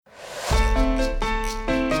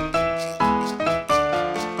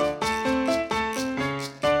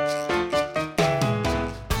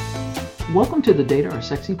Welcome to the Data Are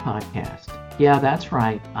Sexy podcast. Yeah, that's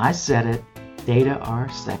right. I said it. Data are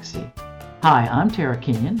sexy. Hi, I'm Tara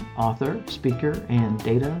Kenyon, author, speaker, and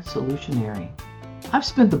data solutionary. I've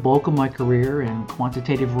spent the bulk of my career in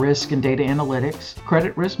quantitative risk and data analytics,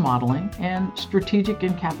 credit risk modeling, and strategic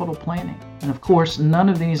and capital planning. And of course, none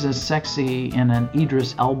of these is sexy in an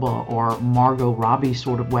Idris Elba or Margot Robbie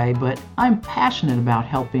sort of way, but I'm passionate about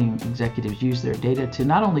helping executives use their data to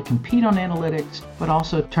not only compete on analytics, but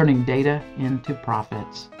also turning data into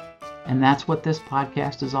profits. And that's what this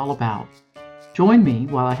podcast is all about. Join me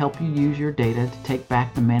while I help you use your data to take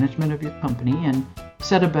back the management of your company and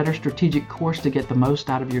set a better strategic course to get the most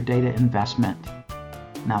out of your data investment.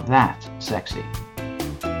 Now that's sexy.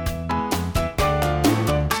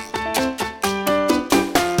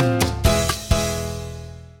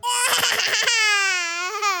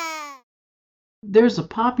 There's a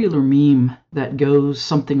popular meme that goes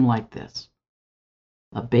something like this.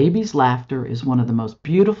 A baby's laughter is one of the most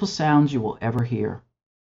beautiful sounds you will ever hear,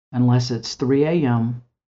 unless it's 3 a.m.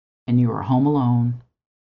 and you are home alone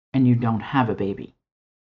and you don't have a baby.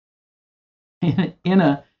 In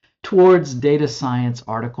a Towards Data Science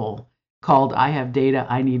article called I Have Data,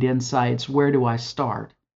 I Need Insights, Where Do I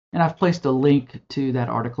Start? And I've placed a link to that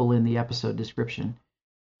article in the episode description.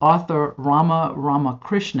 Author Rama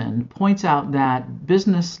Ramakrishnan points out that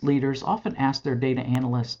business leaders often ask their data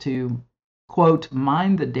analysts to, quote,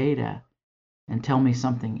 mine the data and tell me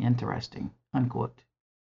something interesting, unquote.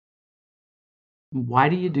 Why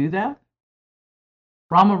do you do that?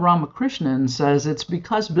 Rama Ramakrishnan says it's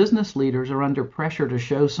because business leaders are under pressure to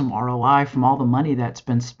show some ROI from all the money that's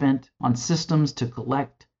been spent on systems to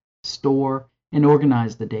collect, store, and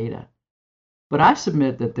organize the data. But I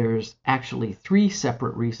submit that there's actually 3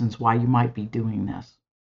 separate reasons why you might be doing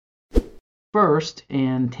this. First,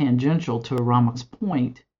 and tangential to Rama's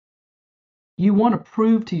point, you want to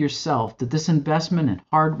prove to yourself that this investment in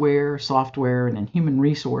hardware, software, and in human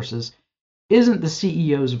resources isn't the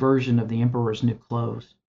CEO's version of the emperor's new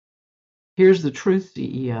clothes. Here's the truth,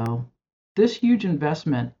 CEO. This huge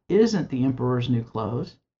investment isn't the emperor's new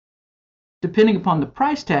clothes. Depending upon the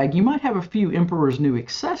price tag, you might have a few emperor's new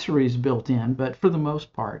accessories built in, but for the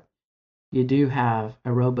most part, you do have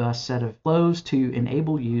a robust set of clothes to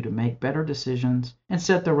enable you to make better decisions and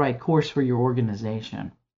set the right course for your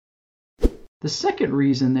organization. The second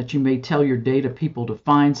reason that you may tell your data people to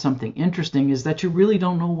find something interesting is that you really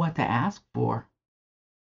don't know what to ask for.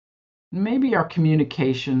 Maybe our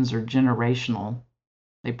communications are generational.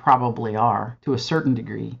 They probably are, to a certain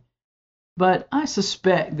degree. But I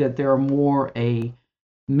suspect that they're more a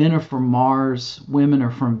men are from Mars, women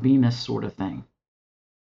are from Venus sort of thing.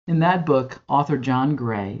 In that book, author John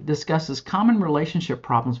Gray discusses common relationship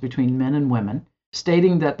problems between men and women,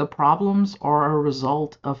 stating that the problems are a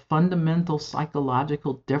result of fundamental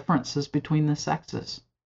psychological differences between the sexes.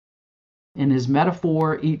 In his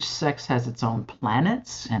metaphor, each sex has its own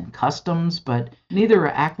planets and customs, but neither are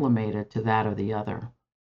acclimated to that of the other.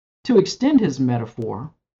 To extend his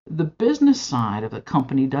metaphor, the business side of the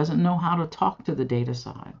company doesn't know how to talk to the data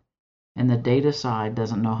side, and the data side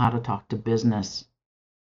doesn't know how to talk to business.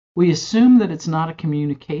 We assume that it's not a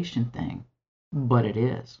communication thing, but it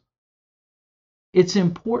is. It's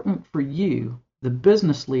important for you, the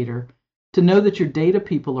business leader, to know that your data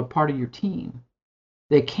people are part of your team.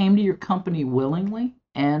 They came to your company willingly,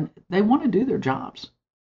 and they want to do their jobs.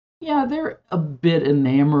 Yeah, they're a bit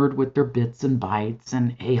enamored with their bits and bytes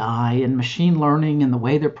and AI and machine learning and the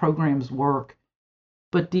way their programs work,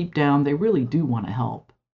 but deep down, they really do want to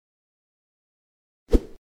help.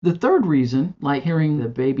 The third reason, like hearing the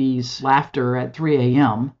baby's laughter at 3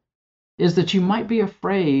 a.m., is that you might be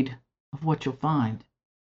afraid of what you'll find.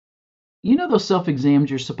 You know those self-exams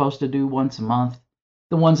you're supposed to do once a month?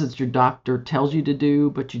 The ones that your doctor tells you to do,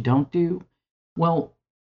 but you don't do? Well,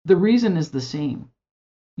 the reason is the same.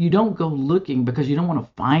 You don't go looking because you don't want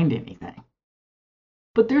to find anything.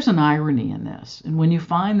 But there's an irony in this, and when you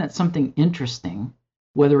find that something interesting,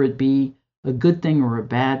 whether it be a good thing or a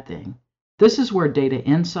bad thing, this is where data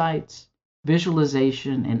insights,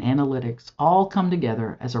 visualization, and analytics all come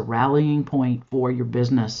together as a rallying point for your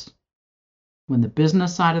business. When the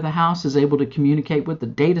business side of the house is able to communicate with the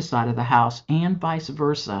data side of the house and vice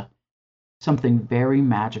versa, something very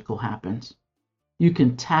magical happens. You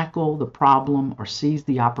can tackle the problem or seize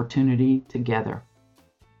the opportunity together.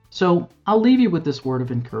 So I'll leave you with this word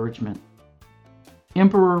of encouragement.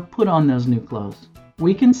 Emperor, put on those new clothes.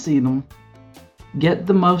 We can see them. Get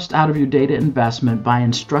the most out of your data investment by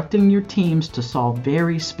instructing your teams to solve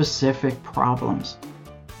very specific problems.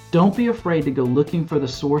 Don't be afraid to go looking for the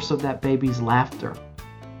source of that baby's laughter.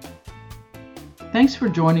 Thanks for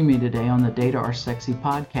joining me today on the Data Are Sexy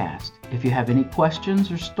podcast. If you have any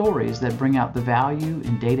questions or stories that bring out the value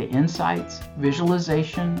in data insights,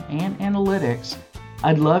 visualization, and analytics,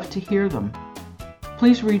 I'd love to hear them.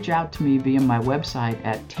 Please reach out to me via my website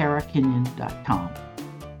at tarakenyon.com.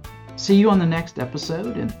 See you on the next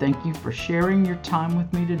episode, and thank you for sharing your time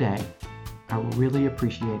with me today. I really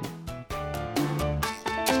appreciate it.